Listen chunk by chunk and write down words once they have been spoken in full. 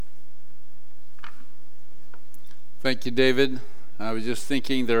Thank you, David. I was just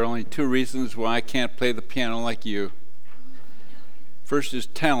thinking there are only two reasons why I can't play the piano like you. First is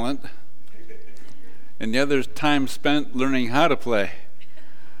talent, and the other is time spent learning how to play.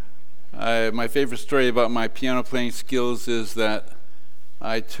 My favorite story about my piano playing skills is that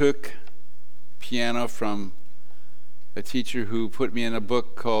I took piano from a teacher who put me in a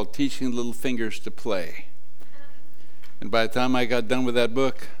book called Teaching Little Fingers to Play. And by the time I got done with that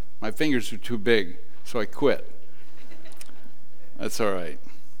book, my fingers were too big, so I quit. That's all right.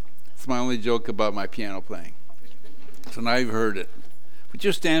 It's my only joke about my piano playing. So now you've heard it. Would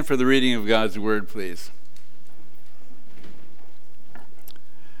you stand for the reading of God's Word, please?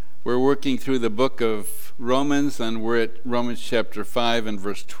 We're working through the book of Romans, and we're at Romans chapter 5 and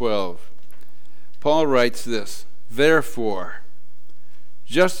verse 12. Paul writes this, "Therefore,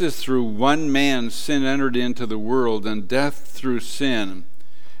 just as through one man sin entered into the world, and death through sin,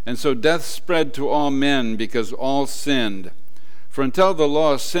 and so death spread to all men because all sinned. For until the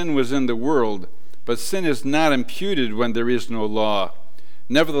law, sin was in the world, but sin is not imputed when there is no law.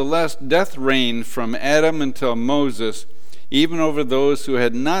 Nevertheless, death reigned from Adam until Moses, even over those who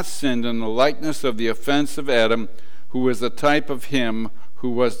had not sinned in the likeness of the offense of Adam, who was the type of him who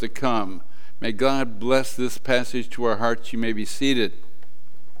was to come." May God bless this passage to our hearts. You may be seated.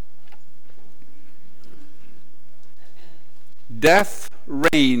 Death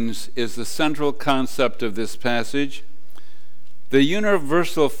reigns is the central concept of this passage. The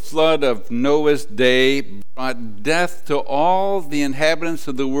universal flood of Noah's day brought death to all the inhabitants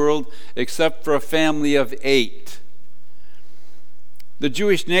of the world except for a family of 8. The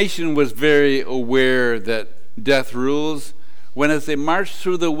Jewish nation was very aware that death rules when, as they marched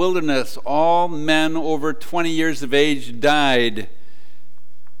through the wilderness, all men over 20 years of age died.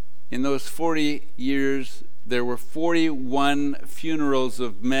 In those 40 years, there were 41 funerals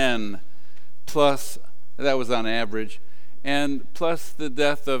of men, plus, that was on average, and plus the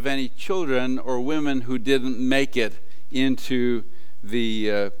death of any children or women who didn't make it into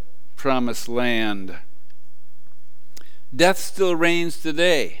the promised land. Death still reigns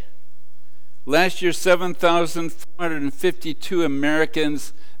today. Last year, 7,452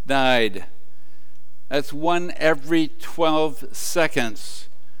 Americans died. That's 1 every 12 seconds.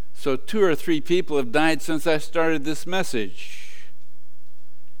 So 2 or 3 people have died since I started this message.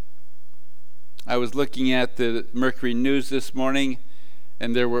 I was looking at the Mercury News this morning,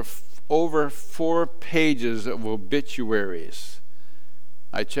 and there were over 4 pages of obituaries.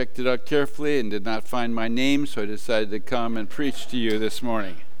 I checked it out carefully and did not find my name, so I decided to come and preach to you this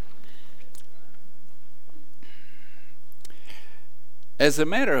morning. As a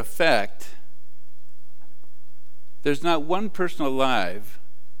matter of fact, there's not one person alive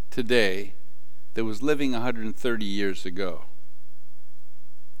today that was living 130 years ago.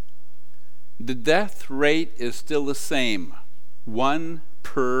 The death rate is still the same, 1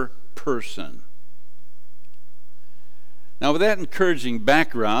 per person. Now, with that encouraging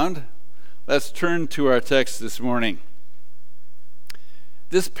background, let's turn to our text this morning.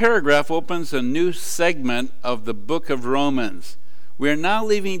 This paragraph opens a new segment of the book of Romans. We are now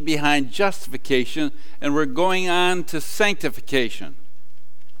leaving behind justification, and we're going on to sanctification.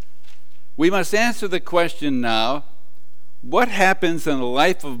 We must answer the question now, what happens in the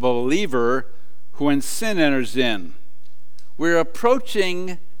life of a believer when sin enters in? We're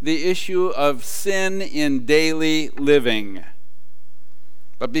approaching the issue of sin in daily living.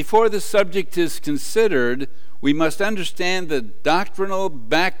 But before the subject is considered, we must understand the doctrinal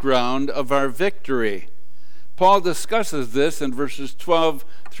background of our victory. Paul discusses this in verses 12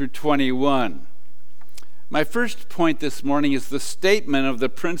 through 21. My first point this morning is the statement of the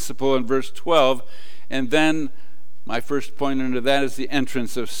principle in verse 12, and then my first point under that is the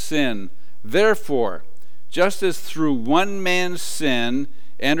entrance of sin. Therefore, just as through one man's sin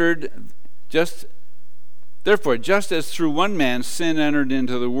entered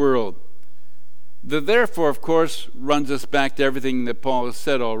into the world. The therefore, of course, runs us back to everything that Paul has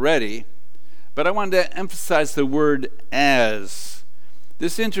said already, but I wanted to emphasize the word as.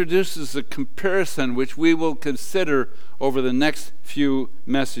 This introduces a comparison which we will consider over the next few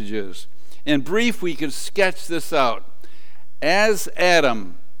messages. In brief, we could sketch this out. As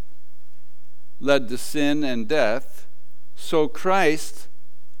Adam led to sin and death, so Christ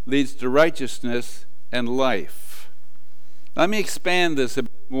leads to righteousness and life. Let me expand this a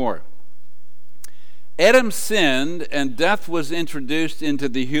bit more. Adam sinned, and death was introduced into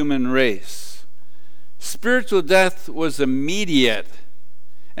the human race. Spiritual death was immediate,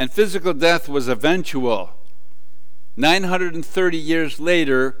 and physical death was eventual. 930 years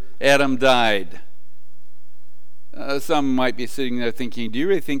later, Adam died. Some might be sitting there thinking, do you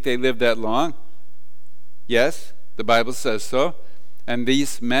really think they lived that long? Yes, The Bible says so. And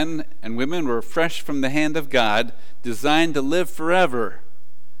these men and women were fresh from the hand of God, designed to live forever.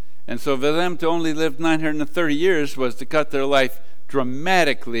 And so for them to only live 930 years was to cut their life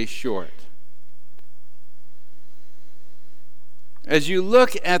dramatically short. As you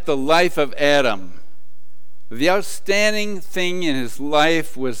look at the life of Adam, the outstanding thing in his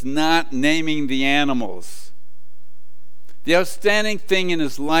life was not naming the animals. The outstanding thing in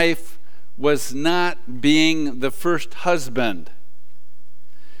his life was not being the first husband.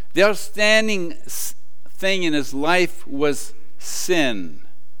 The outstanding thing in his life was sin.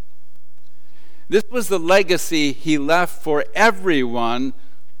 This was the legacy he left for everyone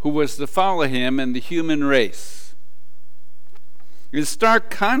who was to follow him in the human race. In stark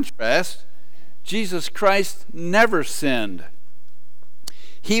contrast, Jesus Christ never sinned.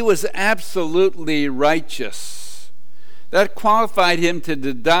 He was absolutely righteous. That qualified him to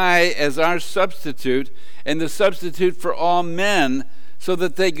die as our substitute and the substitute for all men, so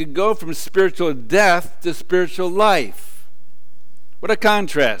that they could go from spiritual death to spiritual life. What a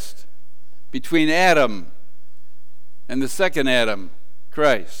contrast between Adam and the second Adam,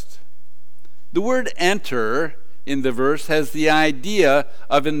 Christ. The word enter in the verse has the idea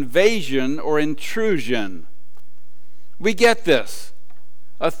of invasion or intrusion. We get this.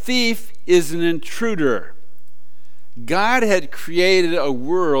 A thief is an intruder. God had created a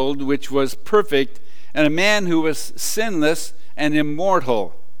world which was perfect and a man who was sinless and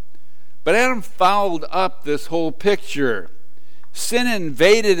immortal. But Adam fouled up this whole picture. Sin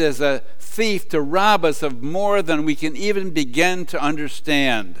invaded as a thief to rob us of more than we can even begin to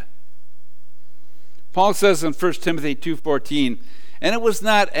understand. Paul says in 1 Timothy 2:14, and it was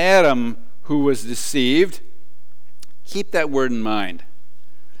not Adam who was deceived. Keep that word in mind.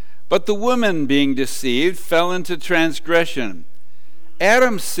 But the woman, being deceived, fell into transgression.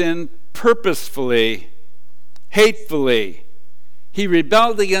 Adam sinned purposefully, hatefully. He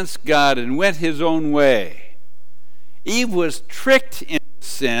rebelled against God and went his own way. Eve was tricked into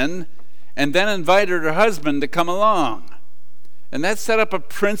sin and then invited her husband to come along. And that set up a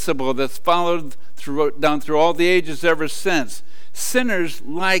principle that's followed down through all the ages ever since. Sinners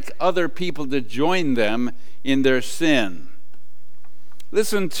like other people to join them in their sin.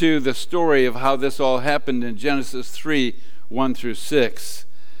 Listen to the story of how this all happened in Genesis 3, 1 through 6.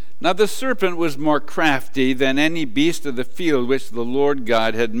 Now the serpent was more crafty than any beast of the field which the Lord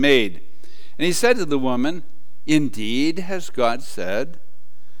God had made. And he said to the woman, indeed, has God said,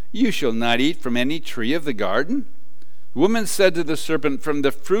 you shall not eat from any tree of the garden? The woman said to the serpent, from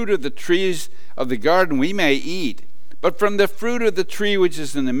the fruit of the trees of the garden we may eat, but from the fruit of the tree which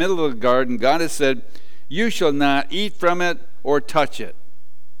is in the middle of the garden, God has said, you shall not eat from it or touch it.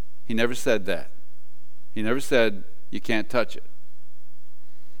 He never said that. He never said, you can't touch it.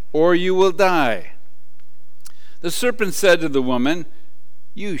 Or you will die. The serpent said to the woman,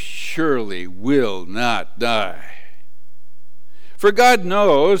 you surely will not die. For God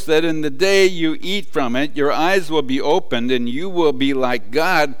knows that in the day you eat from it, your eyes will be opened, and you will be like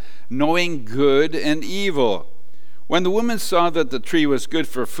God, knowing good and evil. When the woman saw that the tree was good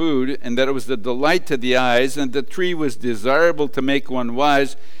for food, and that it was a delight to the eyes, and the tree was desirable to make one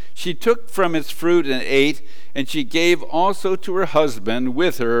wise, she took from its fruit and ate, and she gave also to her husband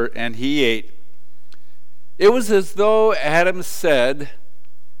with her, and he ate. It was as though Adam said,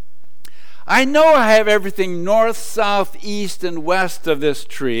 I know I have everything north, south, east, and west of this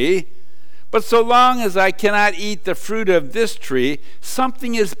tree, but so long as I cannot eat the fruit of this tree,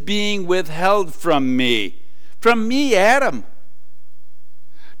 something is being withheld from me. From me, Adam.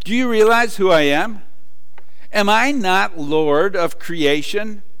 Do you realize who I am? Am I not Lord of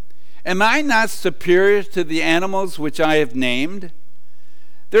creation? Am I not superior to the animals which I have named?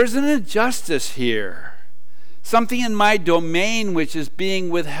 There's an injustice here. Something in my domain which is being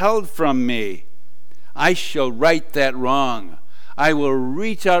withheld from me. I shall right that wrong. I will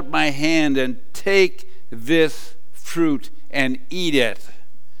reach out my hand and take this fruit and eat it.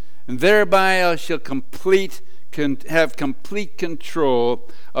 And thereby I shall have complete control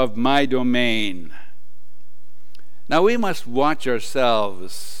of my domain. Now we must watch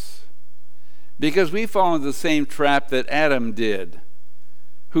ourselves, because we fall into the same trap that Adam did,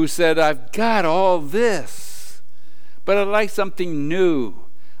 who said, I've got all this, but I'd like something new.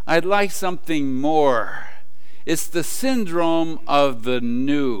 I'd like something more. It's the syndrome of the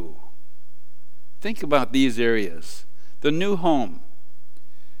new. Think about these areas. The new home.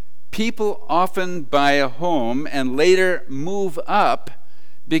 People often buy a home and later move up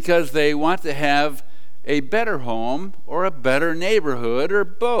because they want to have a better home or a better neighborhood or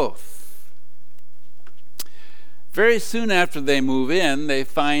both. Very soon after they move in, they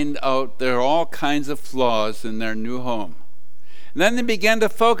find out there are all kinds of flaws in their new home. And then they begin to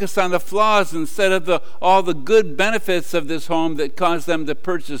focus on the flaws instead of all the good benefits of this home that caused them to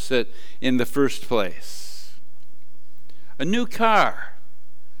purchase it in the first place. A new car.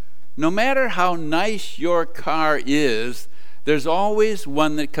 No matter how nice your car is, there's always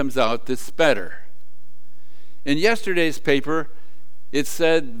one that comes out that's better. In yesterday's paper, it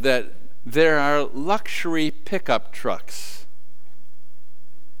said that there are luxury pickup trucks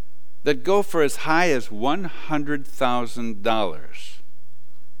that go for as high as $100,000.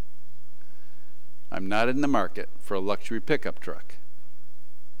 I'm not in the market for a luxury pickup truck.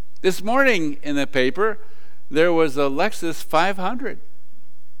 This morning in the paper, there was a Lexus 500.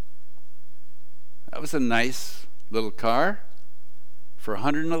 That was a nice little car for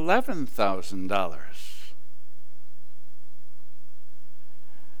 $111,000.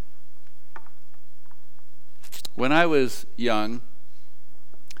 When I was young,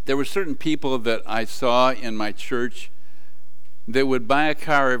 there were certain people that I saw in my church that would buy a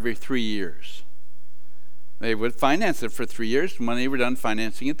car every 3 years. They would finance it for 3 years, and when they were done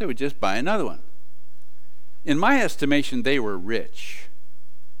financing it, they would just buy another one. In my estimation, they were rich.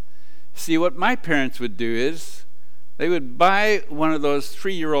 See, what my parents would do is they would buy one of those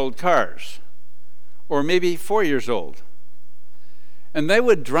 3-year-old cars, or maybe 4 years old. And they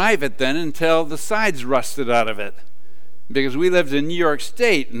would drive it then until the sides rusted out of it. Because we lived in New York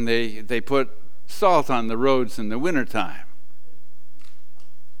State, and they put salt on the roads in the wintertime.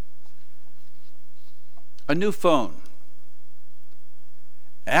 A new phone.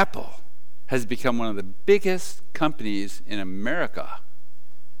 Apple has become one of the biggest companies in America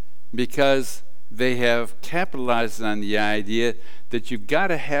because they have capitalized on the idea that you've got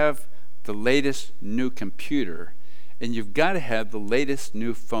to have the latest new computer and you've got to have the latest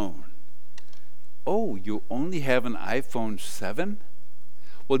new phone. Oh, you only have an iPhone 7?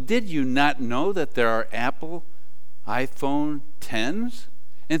 Well, did you not know that there are Apple iPhone 10s?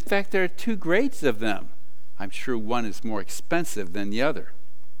 In fact, there are 2 grades of them. I'm sure one is more expensive than the other.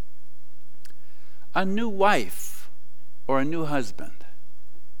 A new wife or a new husband.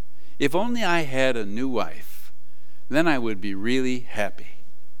 If only I had a new wife, then I would be really happy.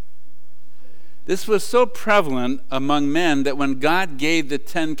 This was so prevalent among men that when God gave the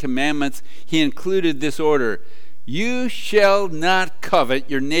 10 Commandments, he included this order: you shall not covet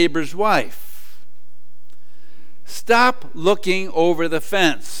your neighbor's wife. Stop looking over the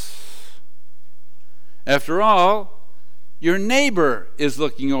fence. After all, your neighbor is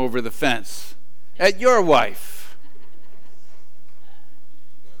looking over the fence at your wife.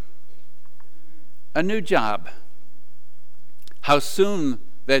 A new job. How soon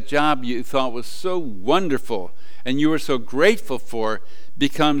that job you thought was so wonderful and you were so grateful for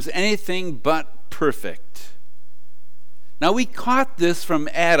becomes anything but perfect. Now, we caught this from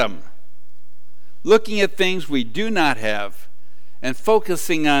Adam, looking at things we do not have and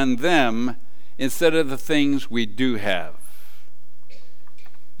focusing on them instead of the things we do have.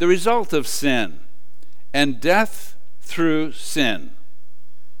 The result of sin and death through sin.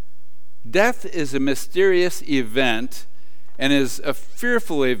 Death is a mysterious event and is a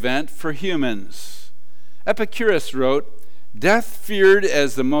fearful event for humans. Epicurus wrote, "Death feared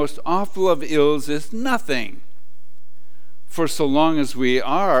as the most awful of ills is nothing. For so long as we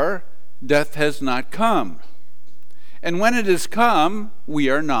are, death has not come. And when it has come, we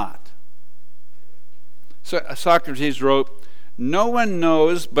are not." So Socrates wrote, "No one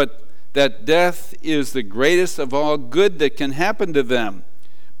knows but that death is the greatest of all good that can happen to them.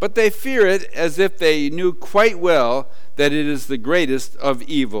 But they fear it as if they knew quite well that it is the greatest of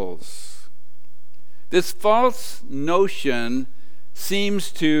evils." This false notion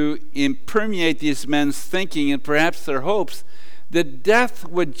seems to impermeate these men's thinking and perhaps their hopes that death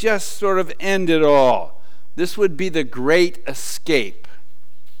would just sort of end it all. This would be the great escape.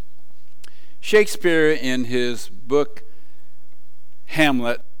 Shakespeare, in his book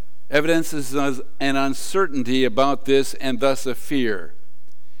Hamlet, evidences an uncertainty about this and thus a fear.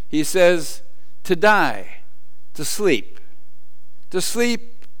 He says, "To die, to sleep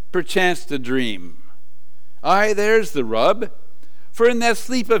perchance to dream. Aye, there's the rub. For in that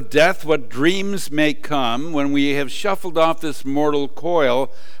sleep of death what dreams may come when we have shuffled off this mortal coil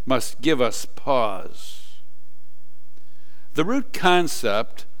must give us pause." The root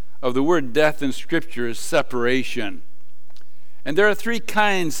concept of the word death in Scripture is separation. And there are 3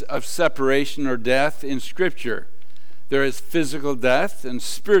 kinds of separation or death in Scripture. There is physical death and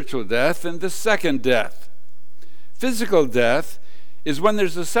spiritual death and the second death. Physical death is when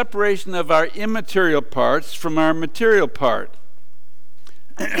there's a separation of our immaterial parts from our material part,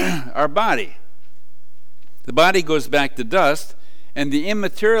 our body. The body goes back to dust, and the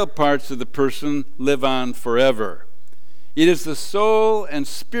immaterial parts of the person live on forever. It is the soul and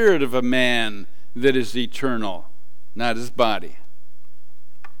spirit of a man that is eternal, not his body.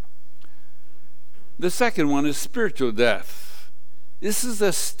 The second one is spiritual death. This is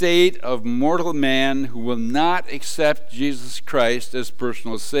a state of mortal man who will not accept Jesus Christ as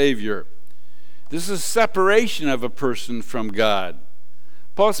personal Savior. This is separation of a person from God.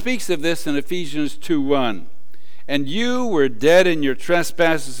 Paul speaks of this in Ephesians 2:1. And you were dead in your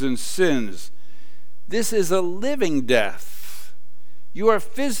trespasses and sins. This is a living death. You are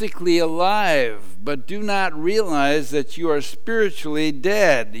physically alive, but do not realize that you are spiritually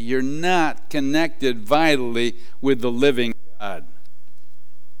dead. You're not connected vitally with the living God.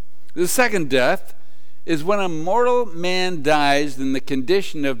 The second death is when a mortal man dies in the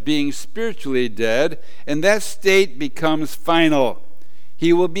condition of being spiritually dead, and that state becomes final.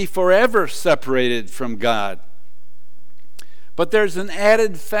 He will be forever separated from God. But there's an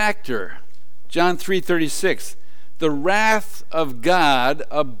added factor. John 3:36, the wrath of God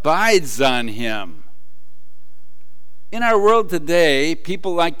abides on him. In our world today,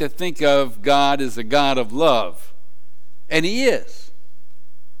 people like to think of God as a God of love, and he is.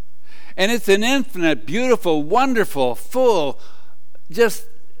 And it's an infinite, beautiful, wonderful, full, just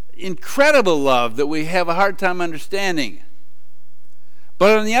incredible love that we have a hard time understanding.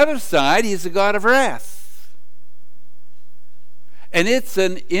 But on the other side, he's a God of wrath. And it's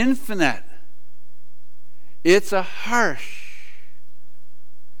an infinite, it's a harsh,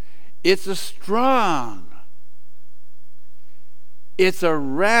 it's a strong, it's a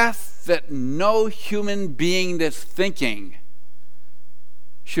wrath that no human being that's thinking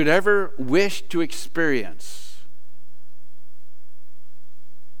should ever wish to experience.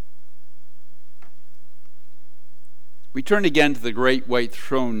 We turn again to the great white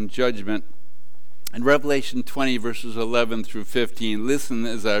throne judgment. In Revelation 20, verses 11 through 15, listen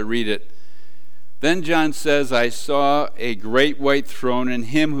as I read it. Then John says, I saw a great white throne and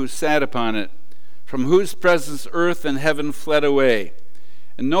him who sat upon it, from whose presence earth and heaven fled away,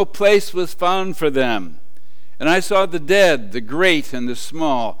 and no place was found for them. And I saw the dead, the great and the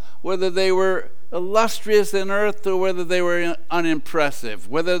small, whether they were illustrious in earth or whether they were unimpressive,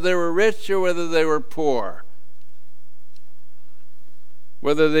 whether they were rich or whether they were poor,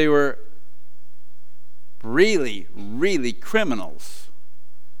 whether they were really, really criminals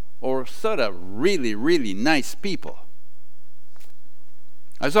or sort of really, really nice people.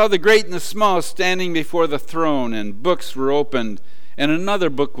 I saw the great and the small standing before the throne, and books were opened, and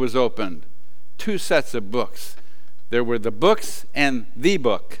another book was opened. Two sets of books. There were the books and the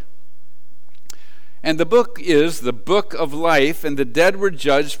book. And the book is the book of life, and the dead were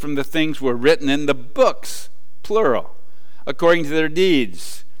judged from the things were written in the books, plural, according to their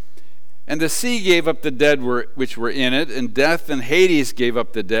deeds. And the sea gave up the dead which were in it, and death and Hades gave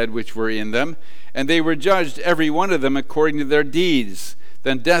up the dead which were in them, and they were judged every one of them according to their deeds.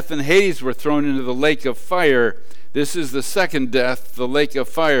 Then death and Hades were thrown into the lake of fire. This is the second death, the lake of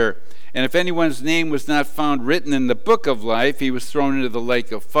fire. And if anyone's name was not found written in the book of life, he was thrown into the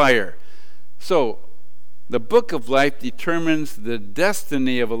lake of fire. So, the book of life determines the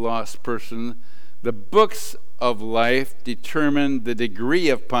destiny of a lost person. The books of life determine the degree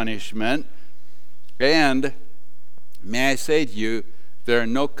of punishment. And, may I say to you, there are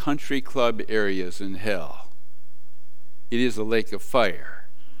no country club areas in hell. It is a lake of fire.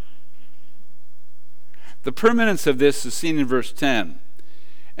 The permanence of this is seen in verse 10.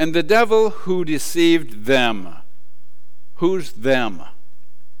 And the devil who deceived them. Who's them?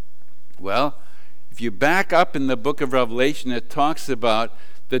 Well, if you back up in the book of Revelation, it talks about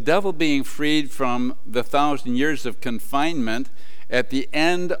the devil being freed from the 1,000 years of confinement at the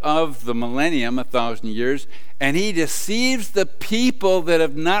end of the millennium, 1,000 years, and he deceives the people that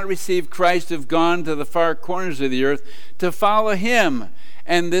have not received Christ, have gone to the far corners of the earth to follow him.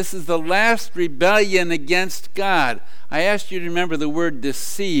 And this is the last rebellion against God. I asked you to remember the word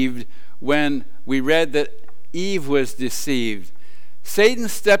deceived when we read that Eve was deceived. Satan,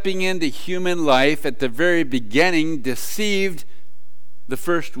 stepping into human life at the very beginning, deceived the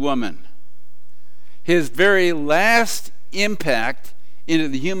first woman. His very last impact into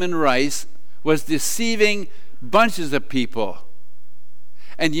the human race was deceiving bunches of people.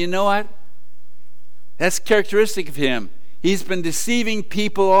 And you know what? That's characteristic of him. He's been deceiving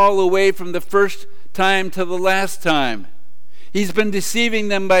people all the way from the first time to the last time. He's been deceiving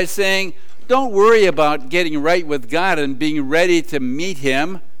them by saying, don't worry about getting right with God and being ready to meet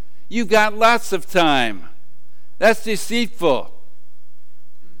him. You've got lots of time. That's deceitful.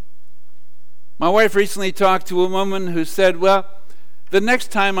 My wife recently talked to a woman who said, well, the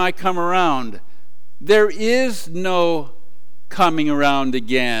next time I come around, There is no coming around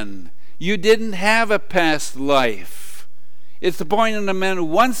again. You didn't have a past life. It's appointed a man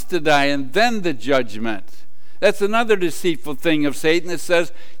once to die and then the judgment. That's another deceitful thing of Satan that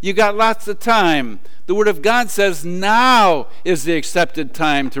says you got lots of time. The Word of God says now is the accepted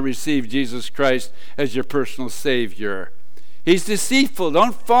time to receive Jesus Christ as your personal Savior. He's deceitful.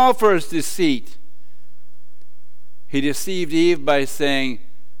 Don't fall for his deceit. He deceived Eve by saying,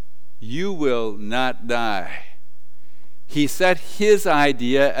 you will not die. He set his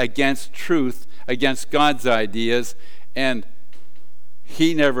idea against truth, against God's ideas, and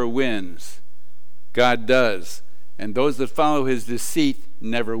he never wins. God does. And those that follow his deceit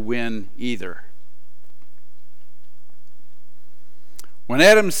never win either. When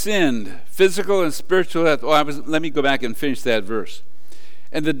Adam sinned, physical and spiritual death. Let me go back and finish that verse.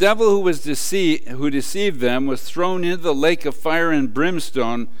 And the devil who deceived them was thrown into the lake of fire and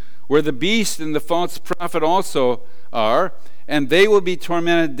brimstone, where the beast and the false prophet also are, and they will be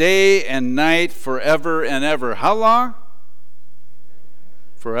tormented day and night forever and ever. How long?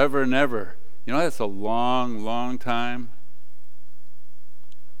 Forever and ever. You know, that's a long, long time.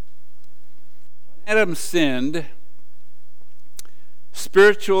 When Adam sinned,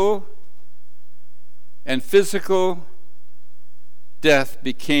 spiritual and physical death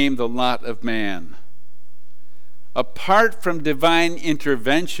became the lot of man. Apart from divine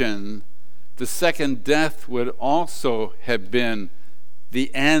intervention, the second death would also have been the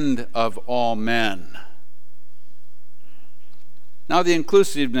end of all men. Now, the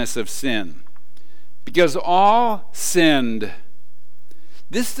inclusiveness of sin. Because all sinned.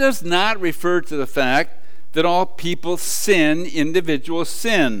 This does not refer to the fact that all people sin individual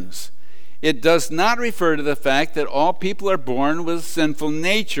sins. It does not refer to the fact that all people are born with a sinful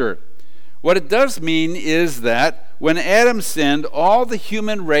nature. What it does mean is that when Adam sinned, all the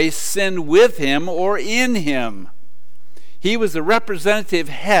human race sinned with him or in him. He was the representative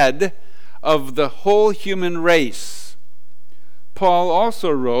head of the whole human race. Paul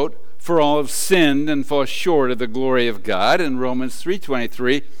also wrote, "For all have sinned and fall short of the glory of God," in Romans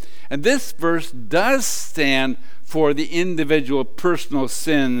 3:23. And this verse does stand for the individual personal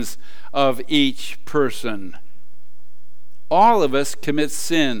sins of each person. All of us commit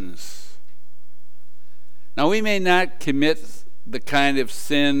sins. Now, we may not commit the kind of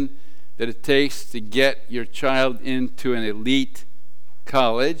sin that it takes to get your child into an elite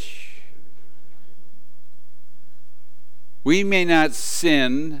college. We may not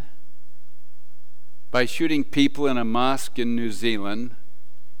sin by shooting people in a mosque in New Zealand.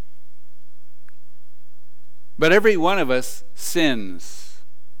 But every one of us sins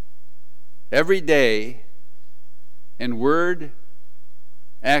every day in word,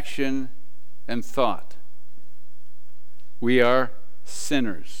 action, and thought. We are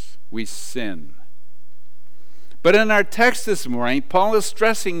sinners. We sin. But in our text this morning, Paul is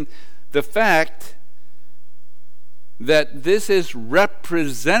stressing the fact that this is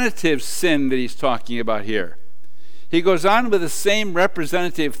representative sin that he's talking about here. He goes on with the same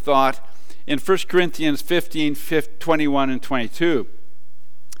representative thought in 1 Corinthians 15, 21 and 22.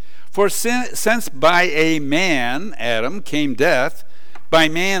 For since by a man, Adam, came death, by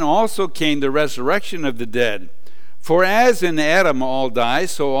man also came the resurrection of the dead. For as in Adam all die,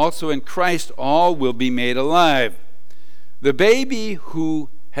 so also in Christ all will be made alive. The baby who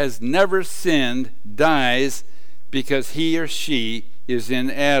has never sinned dies because he or she is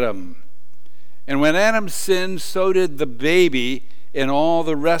in Adam. And when Adam sinned, so did the baby and all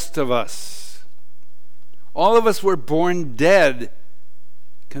the rest of us. All of us were born dead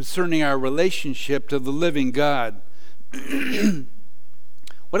concerning our relationship to the living God.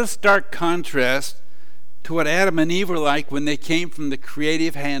 What a stark contrast to what Adam and Eve were like when they came from the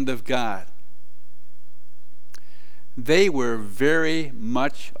creative hand of God. They were very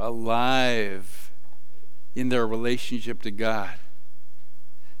much alive in their relationship to God,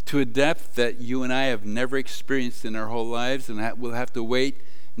 to a depth that you and I have never experienced in our whole lives, and we'll have to wait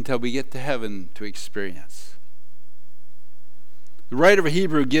until we get to heaven to experience. The writer of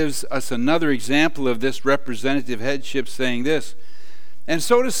Hebrew gives us another example of this representative headship, saying this, and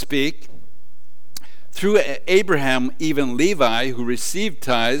so to speak, through Abraham, even Levi, who received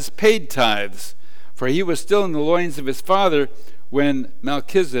tithes, paid tithes, for he was still in the loins of his father when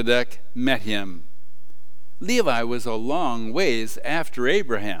Melchizedek met him. Levi was a long ways after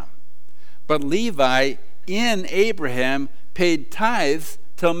Abraham, but Levi in Abraham paid tithes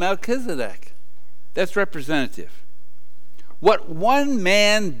till Melchizedek. That's representative. What one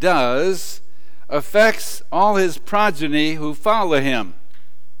man does affects all his progeny who follow him.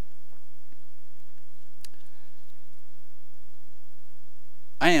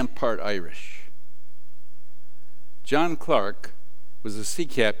 I am part Irish. John Clark was a sea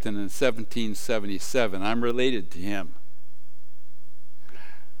captain in 1777. I'm related to him.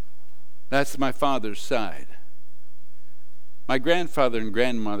 That's my father's side. My grandfather and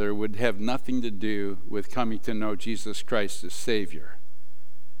grandmother would have nothing to do with coming to know Jesus Christ as Savior.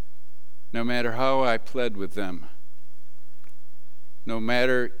 No matter how I pled with them, no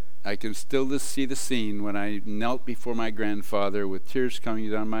matter, I can still see the scene when I knelt before my grandfather with tears coming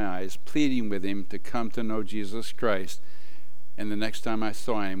down my eyes, pleading with him to come to know Jesus Christ, and the next time I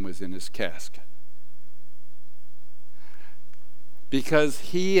saw him was in his casket. Because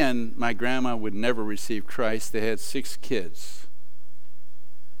he and my grandma would never receive Christ, they had 6 kids.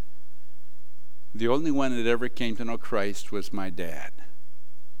 The only one that ever came to know Christ was my dad,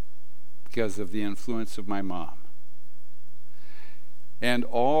 because of the influence of my mom. And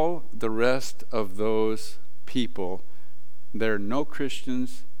all the rest of those people, there are no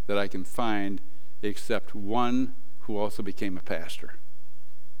Christians that I can find except one who also became a pastor.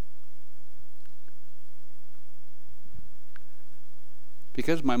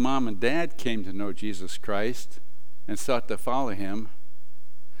 Because my mom and dad came to know Jesus Christ and sought to follow him,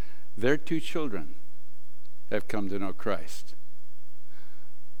 their 2 children have come to know Christ.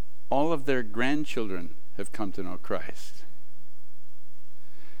 All of their grandchildren have come to know Christ.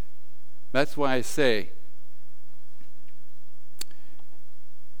 That's why I say,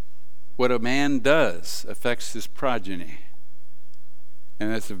 what a man does affects his progeny.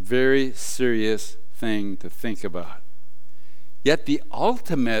 And that's a very serious thing to think about. Yet the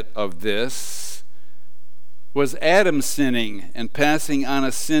ultimate of this was Adam sinning and passing on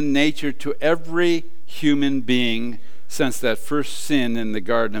a sin nature to every human being since that first sin in the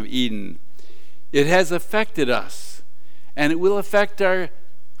Garden of Eden. It has affected us, and it will affect our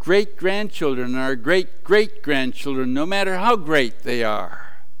great-grandchildren and our great-great-grandchildren, no matter how great they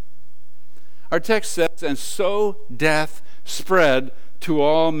are. Our text says, and so death spread to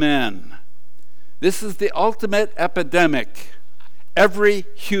all men. This is the ultimate epidemic. Every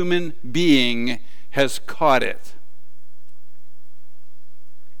human being has caught it.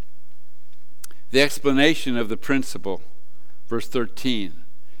 The explanation of the principle, verse 13,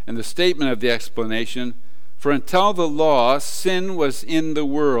 and the statement of the explanation, for until the law, sin was in the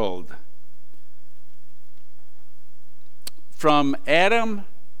world. From Adam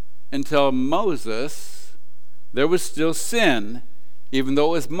until Moses, there was still sin, even though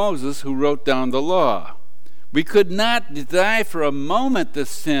it was Moses who wrote down the law. We could not deny for a moment that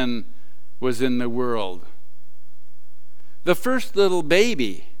sin was in the world. The first little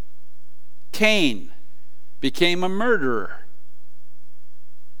baby, Cain, became a murderer.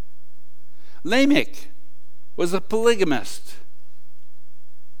 Lamech was a polygamist.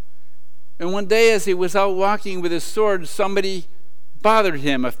 And one day as he was out walking with his sword, somebody bothered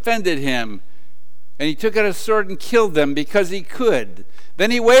him, offended him, and he took out his sword and killed them because he could.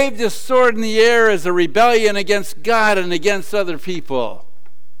 Then he waved his sword in the air as a rebellion against God and against other people.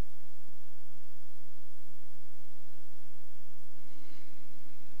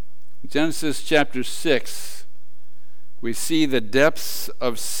 Genesis chapter 6, we see the depths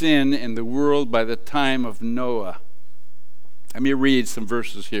of sin in the world by the time of Noah. Let me read some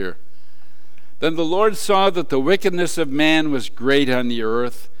verses here. Then the Lord saw that the wickedness of man was great on the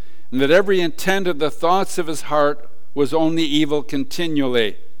earth, and that every intent of the thoughts of his heart was only evil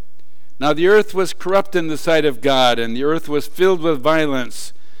continually. Now the earth was corrupt in the sight of God, and the earth was filled with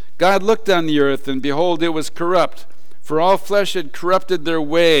violence. God looked on the earth, and behold, it was corrupt, for all flesh had corrupted their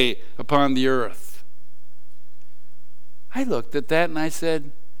way upon the earth. I looked at that and I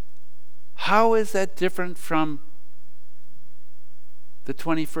said, how is that different from the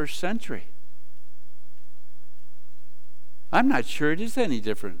 21st century? I'm not sure it is any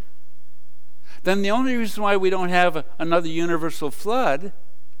different. Then the only reason why we don't have another universal flood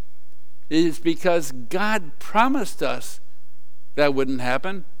is because God promised us that wouldn't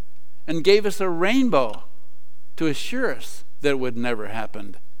happen and gave us a rainbow to assure us that it would never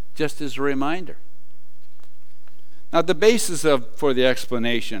happen, just as a reminder. Now, the basis for the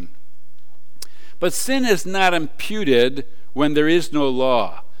explanation. But sin is not imputed when there is no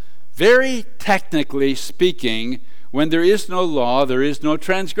law. Very technically speaking, when there is no law, there is no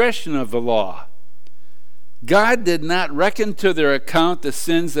transgression of the law. God did not reckon to their account the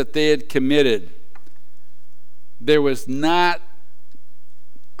sins that they had committed. There was not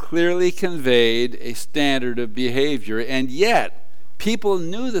clearly conveyed a standard of behavior, and yet people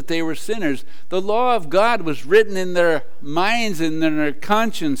knew that they were sinners. The law of God was written in their minds and in their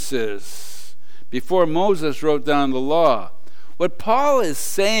consciences before Moses wrote down the law. What Paul is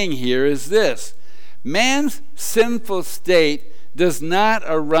saying here is this: man's sinful state does not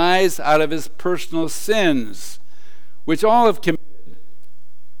arise out of his personal sins. which all have committed,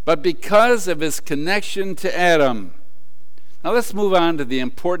 but because of his connection to Adam. Now let's move on to the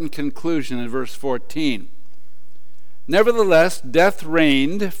important conclusion in verse 14. Nevertheless, death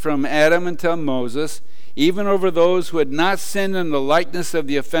reigned from Adam until Moses, even over those who had not sinned in the likeness of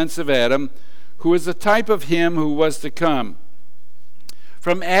the offense of Adam, who was the type of him who was to come.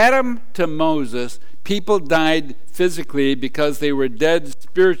 From Adam to Moses, people died physically because they were dead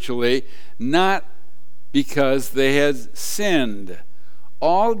spiritually, not because they had sinned.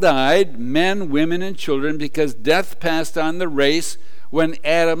 All died, men, women, and children, because death passed on the race when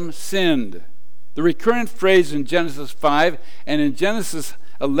Adam sinned. The recurrent phrase in Genesis 5 and in Genesis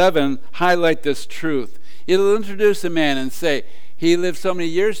 11 highlight this truth. It'll introduce a man and say, he lived so many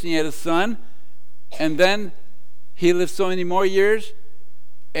years and he had a son, and then he lived so many more years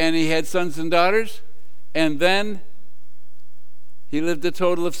and he had sons and daughters, and then he lived a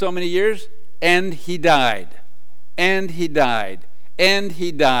total of so many years and he died, and he died, and he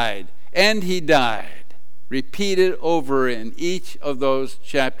died, and he died. Repeated over in each of those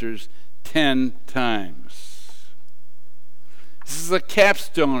chapters 10 times. This is a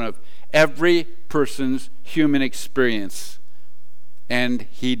capstone of every person's human experience. And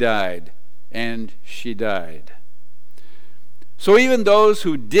he died, and she died. So even those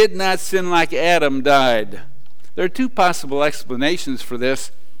who did not sin like Adam died. There are two possible explanations for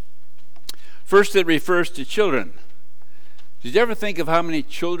this. First, it refers to children. Did you ever think of how many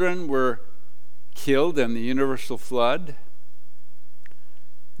children were killed in the universal flood?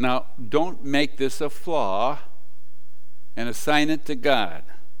 Now, don't make this a flaw and assign it to God.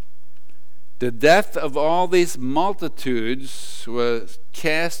 The death of all these multitudes was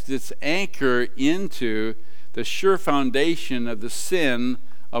cast its anchor into the sure foundation of the sin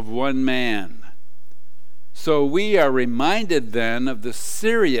of one man. So we are reminded then of the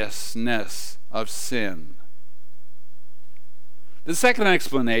seriousness of sin. The second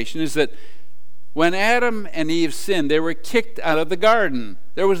explanation is that when Adam and Eve sinned, they were kicked out of the garden.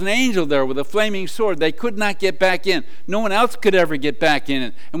 There was an angel there with a flaming sword. They could not get back in. No one else could ever get back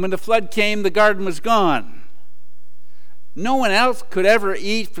in. And when the flood came, the garden was gone. No one else could ever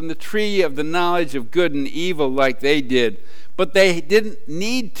eat from the tree of the knowledge of good and evil like they did. But they didn't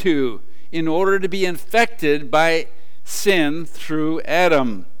need to in order to be infected by sin through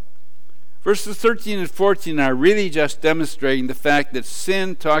Adam. Verses 13 and 14 are really just demonstrating the fact that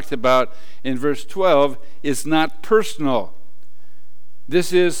sin talked about in verse 12 is not personal.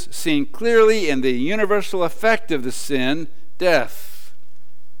 This is seen clearly in the universal effect of the sin, death,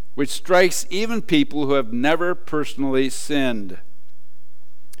 which strikes even people who have never personally sinned.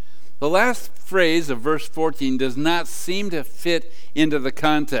 The last phrase of verse 14 does not seem to fit into the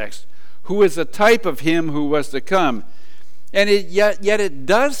context. Who is a type of him who was to come? And yet it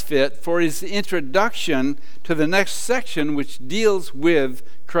does fit for his introduction to the next section, which deals with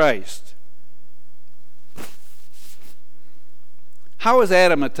Christ. How is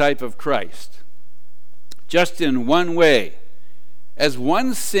Adam a type of Christ? Just in one way. As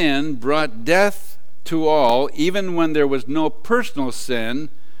one sin brought death to all, even when there was no personal sin,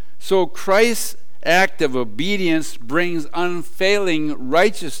 so Christ's act of obedience brings unfailing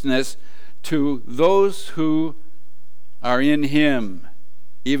righteousness to those who are in him,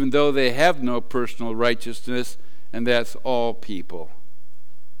 even though they have no personal righteousness, and that's all people.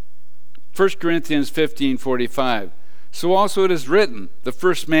 1 Corinthians 15:45. So also it is written, the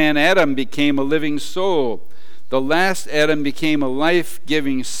first man, Adam, became a living soul. The last Adam became a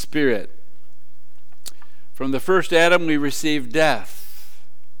life-giving spirit. From the first Adam we receive death.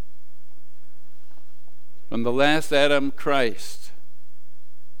 From the last Adam, Christ,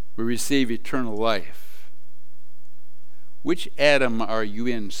 we receive eternal life. Which Adam are you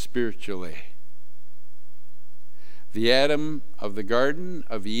in spiritually? The Adam of the Garden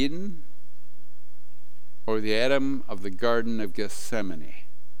of Eden or the Adam of the Garden of Gethsemane?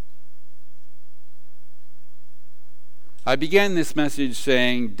 I began this message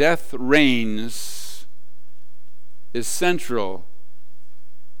saying death reigns is central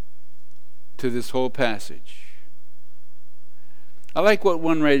to this whole passage. I like what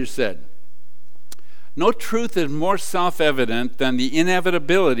one writer said. No truth is more self-evident than the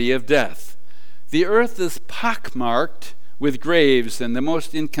inevitability of death. The earth is pockmarked with graves, and the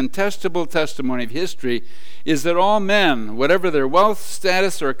most incontestable testimony of history is that all men, whatever their wealth,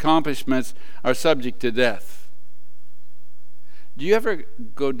 status, or accomplishments, are subject to death. Do you ever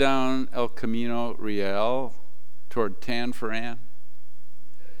go down El Camino Real toward Tanforan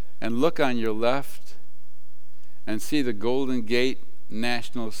and look on your left and see the Golden Gate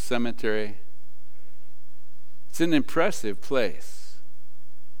National Cemetery? It's an impressive place.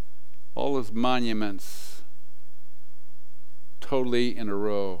 All those monuments, totally in a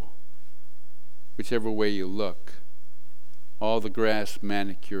row, whichever way you look. All the grass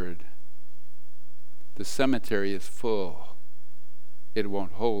manicured. The cemetery is full. It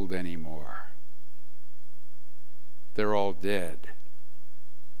won't hold anymore. They're all dead.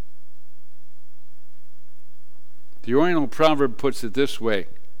 The Oriental proverb puts it this way: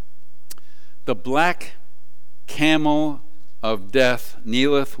 the black camel of death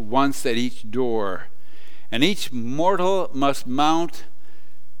kneeleth once at each door, and each mortal must mount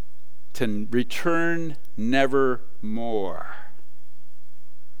to return never more.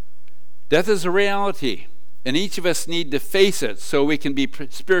 Death is a reality, and each of us need to face it so we can be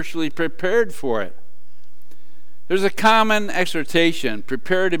spiritually prepared for it. There's a common exhortation,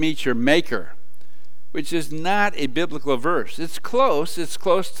 prepare to meet your Maker, which is not a biblical verse. It's close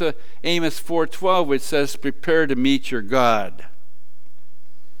to Amos 4:12, which says, prepare to meet your God.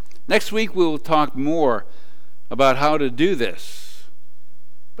 Next week we will talk more about how to do this.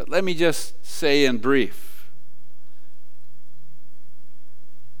 But let me just say in brief,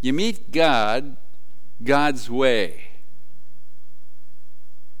 you meet God God's way.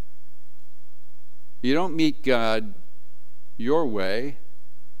 You don't meet God your way,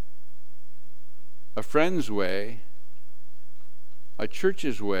 a friend's way, a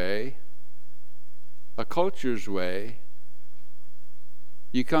church's way, a culture's way.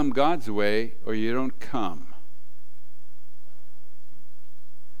 You come God's way or you don't come.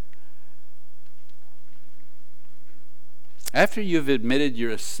 After you've admitted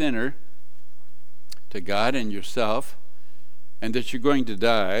you're a sinner to God and yourself, and that you're going to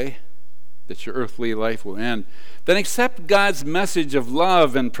die, that your earthly life will end, then accept God's message of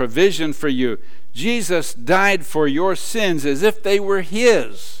love and provision for you. Jesus died for your sins as if they were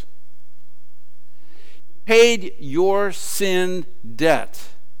His. He paid your sin debt.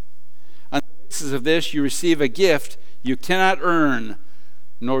 On the basis of this, you receive a gift you cannot earn,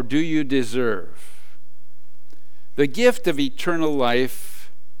 nor do you deserve. The gift of eternal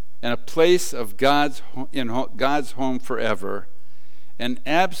life and a place of God's home forever, an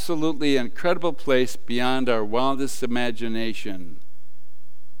absolutely incredible place beyond our wildest imagination.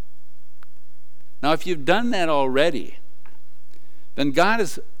 Now, if you've done that already, then God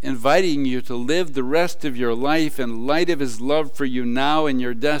is inviting you to live the rest of your life in light of His love for you now and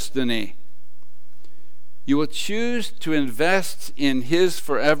your destiny. You will choose to invest in His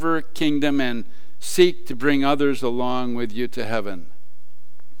forever kingdom and seek to bring others along with you to heaven.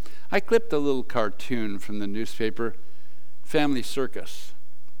 I clipped a little cartoon from the newspaper, Family Circus.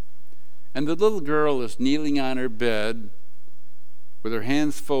 And the little girl is kneeling on her bed with her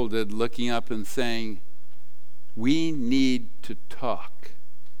hands folded, looking up and saying, "We need to talk."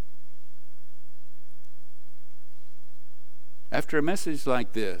 After a message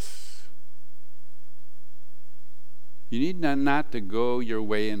like this, you need not to go your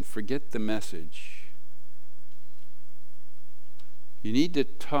way and forget the message. You need to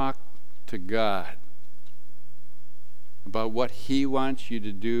talk to God about what He wants you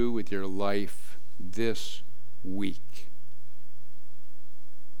to do with your life this week.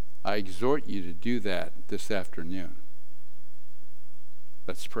 I exhort you to do that this afternoon.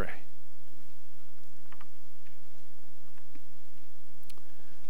 Let's pray.